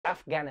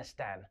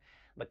Afghanistan,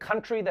 the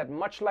country that,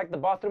 much like the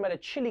bathroom at a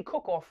chili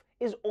cook-off,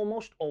 is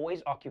almost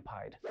always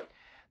occupied.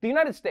 The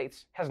United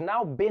States has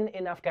now been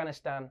in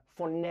Afghanistan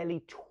for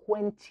nearly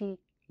 20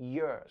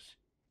 years.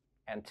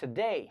 And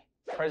today,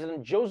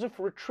 President Joseph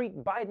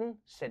Retreat Biden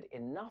said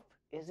enough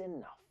is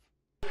enough.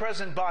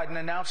 President Biden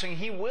announcing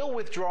he will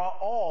withdraw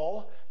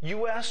all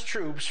U.S.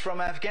 troops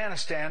from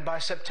Afghanistan by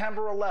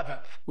September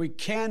 11th. We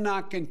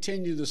cannot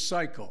continue the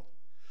cycle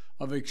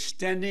of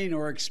extending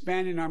or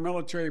expanding our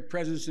military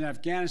presence in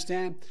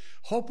Afghanistan,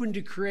 hoping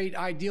to create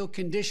ideal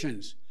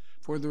conditions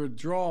for the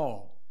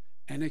withdrawal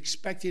and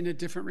expecting a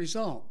different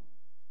result.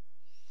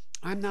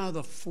 I'm now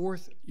the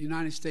 4th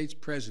United States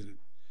president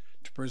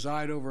to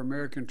preside over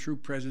American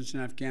troop presence in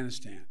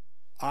Afghanistan.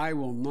 I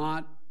will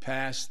not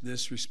pass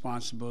this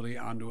responsibility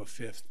on to a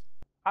 5th.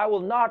 I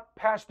will not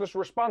pass this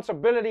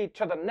responsibility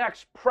to the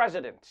next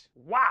president.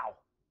 Wow.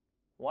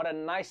 What a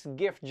nice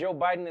gift Joe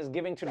Biden is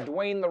giving to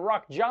Dwayne "The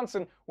Rock"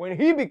 Johnson when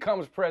he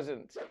becomes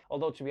president.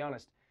 Although, to be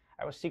honest,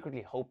 I was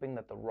secretly hoping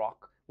that The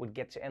Rock would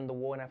get to end the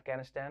war in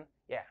Afghanistan.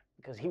 Yeah,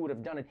 because he would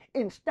have done it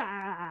in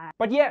style.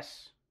 But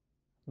yes,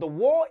 the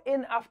war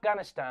in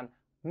Afghanistan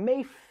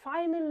may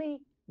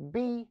finally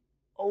be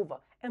over.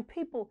 And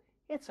people,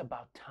 it's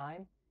about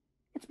time.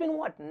 It's been,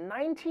 what,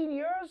 19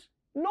 years?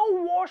 No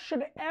war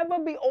should ever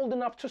be old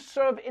enough to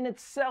serve in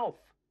itself.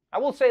 I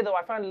will say, though,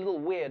 I find it a little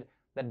weird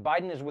that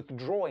Biden is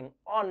withdrawing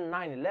on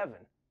 9/11.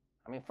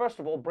 I mean, first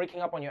of all,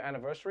 breaking up on your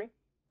anniversary,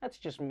 that's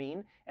just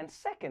mean. And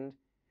second,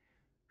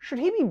 should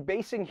he be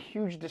basing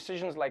huge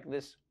decisions like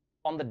this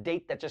on the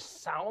date that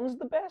just sounds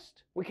the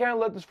best? We can't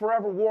let this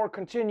forever war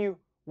continue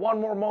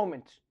one more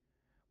moment.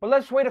 But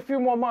let's wait a few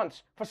more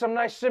months for some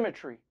nice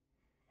symmetry.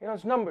 You know,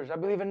 it's numbers. I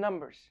believe in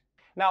numbers.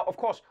 Now, of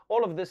course,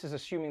 all of this is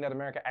assuming that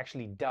America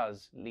actually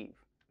does leave.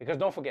 Because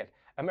don't forget,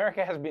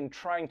 America has been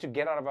trying to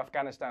get out of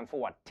Afghanistan for,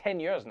 what, 10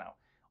 years now?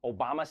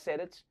 Obama said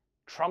it.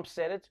 Trump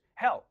said it.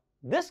 Hell,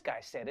 this guy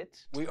said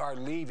it. We are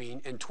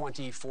leaving in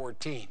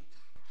 2014.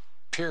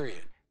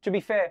 Period. To be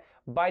fair,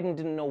 Biden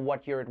didn't know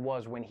what year it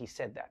was when he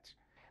said that.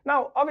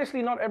 Now,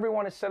 obviously not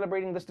everyone is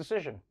celebrating this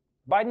decision.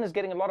 Biden is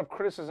getting a lot of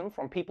criticism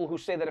from people who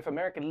say that if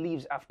America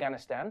leaves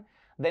Afghanistan,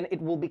 then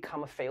it will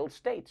become a failed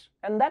state.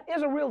 And that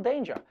is a real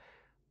danger.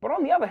 But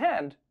on the other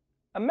hand,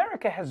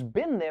 America has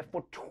been there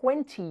for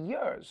 20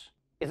 years.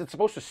 Is it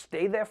supposed to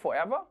stay there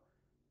forever?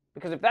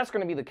 Because if that's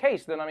going to be the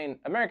case, then, I mean,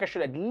 America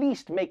should at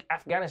least make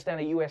Afghanistan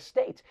a U.S.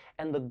 state.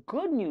 And the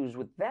good news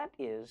with that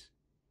is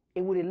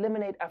it would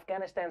eliminate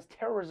Afghanistan's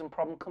terrorism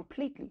problem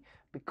completely.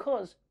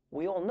 Because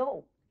we all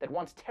know that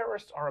once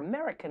terrorists are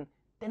American,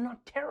 they're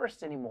not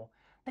terrorists anymore.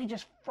 They're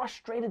just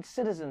frustrated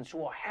citizens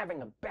who are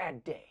having a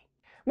bad day.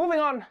 Moving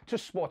on to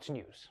sports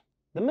news.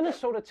 The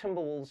Minnesota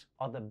Timberwolves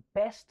are the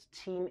best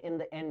team in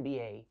the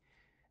NBA,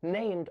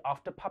 named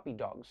after puppy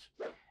dogs.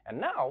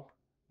 And now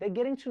they're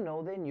getting to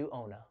know their new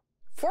owner.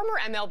 Former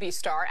MLB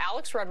star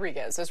Alex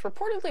Rodriguez is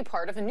reportedly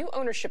part of a new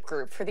ownership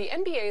group for the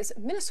NBA's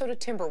Minnesota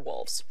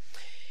Timberwolves.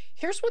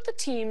 Here's what the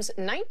team's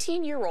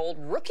 19-year-old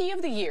Rookie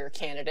of the Year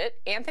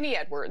candidate, Anthony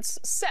Edwards,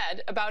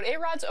 said about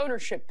A-Rod's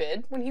ownership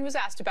bid when he was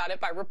asked about it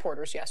by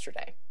reporters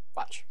yesterday.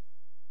 Watch.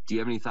 Do you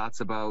have any thoughts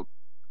about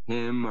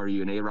him? Are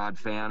you an A-Rod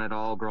fan at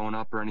all growing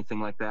up or anything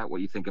like that? What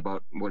do you think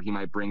about what he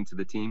might bring to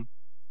the team?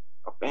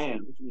 A fan?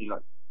 What you mean,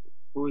 like,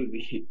 who is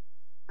he?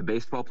 The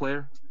baseball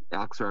player,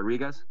 Alex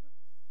Rodriguez?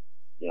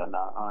 Yeah,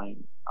 nah, I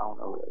don't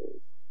know who that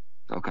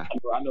is. Okay.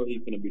 I know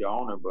he's gonna be the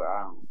owner, but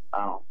I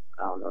don't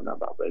know nothing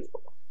about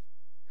baseball.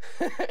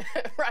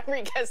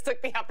 Rodriguez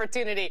took the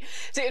opportunity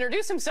to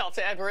introduce himself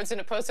to Edwards in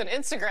a post on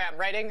Instagram,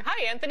 writing,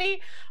 "Hi,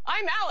 Anthony,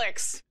 I'm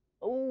Alex."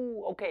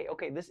 Oh,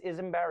 okay, this is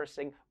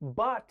embarrassing,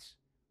 but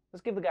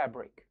let's give the guy a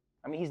break.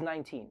 I mean, he's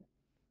 19.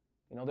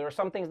 You know, there are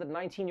some things that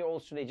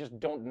 19-year-olds today just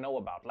don't know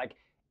about. Like,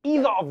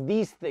 either of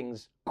these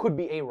things could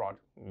be A-Rod.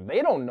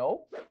 They don't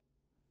know.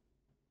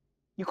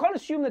 You can't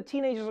assume that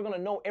teenagers are going to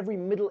know every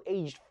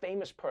middle-aged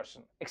famous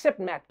person, except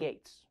Matt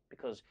Gaetz,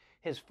 because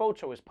his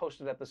photo is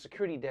posted at the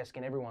security desk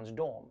in everyone's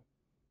dorm.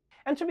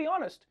 And to be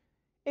honest,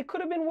 it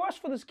could have been worse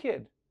for this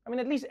kid. I mean,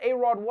 at least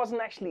A-Rod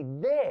wasn't actually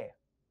there.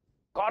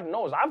 God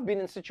knows, I've been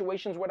in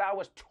situations where I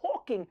was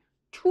talking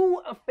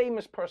to a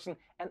famous person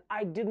and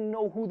I didn't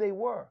know who they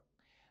were.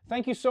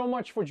 Thank you so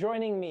much for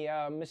joining me,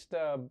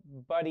 Mr.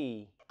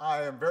 Buddy.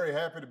 I am very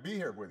happy to be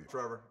here with you,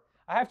 Trevor.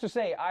 I have to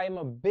say, I am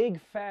a big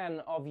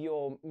fan of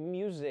your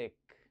music.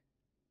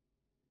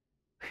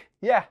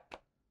 Yeah,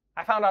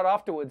 I found out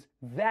afterwards,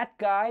 that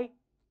guy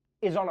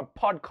is on a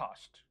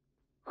podcast.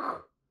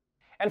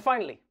 And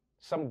finally,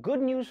 some good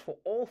news for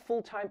all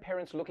full-time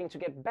parents looking to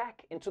get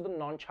back into the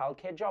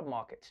non-childcare job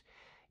market.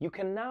 You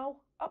can now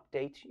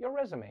update your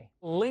resume.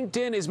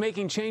 LinkedIn is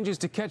making changes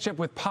to catch up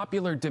with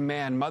popular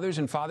demand. Mothers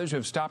and fathers who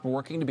have stopped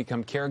working to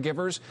become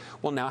caregivers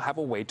will now have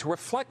a way to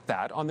reflect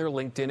that on their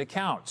LinkedIn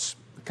accounts.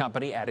 The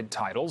company added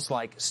titles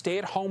like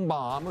stay-at-home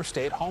mom or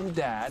stay-at-home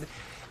dad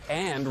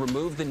and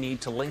removed the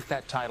need to link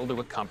that title to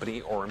a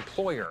company or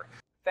employer.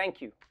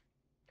 Thank you.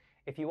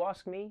 If you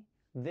ask me,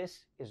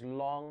 this is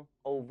long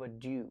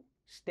overdue.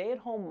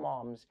 stay-at-home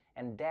moms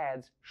and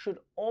dads should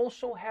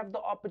also have the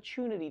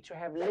opportunity to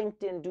have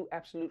LinkedIn do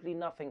absolutely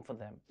nothing for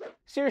them.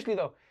 Seriously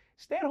though,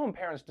 stay-at-home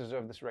parents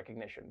deserve this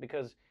recognition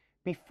because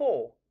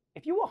before,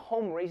 if you were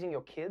home raising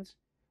your kids,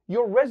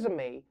 your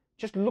resume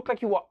just looked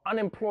like you were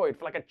unemployed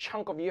for like a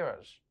chunk of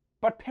years.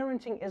 But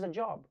parenting is a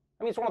job.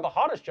 I mean, it's one of the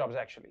hardest jobs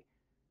actually.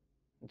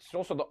 It's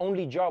also the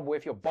only job where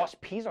if your boss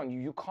pees on you,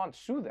 you can't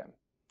sue them.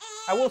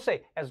 I will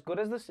say, as good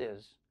as this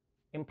is,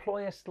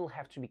 employers still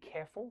have to be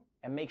careful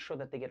and make sure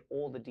that they get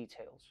all the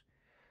details.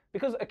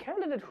 Because a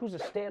candidate who's a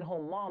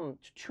stay-at-home mom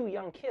to 2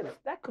 young kids,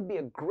 that could be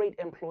a great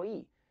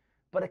employee.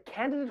 But a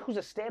candidate who's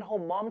a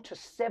stay-at-home mom to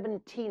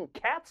 17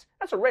 cats,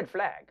 that's a red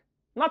flag.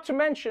 Not to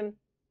mention,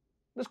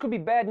 this could be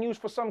bad news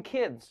for some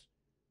kids.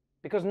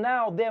 Because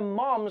now their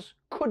moms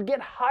could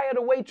get hired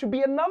away to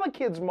be another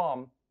kid's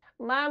mom.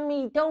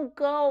 Mommy, don't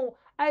go.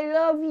 I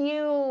love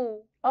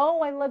you.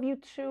 Oh, I love you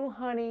too,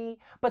 honey.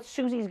 But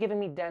Susie's giving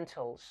me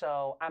dental,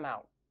 so I'm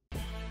out.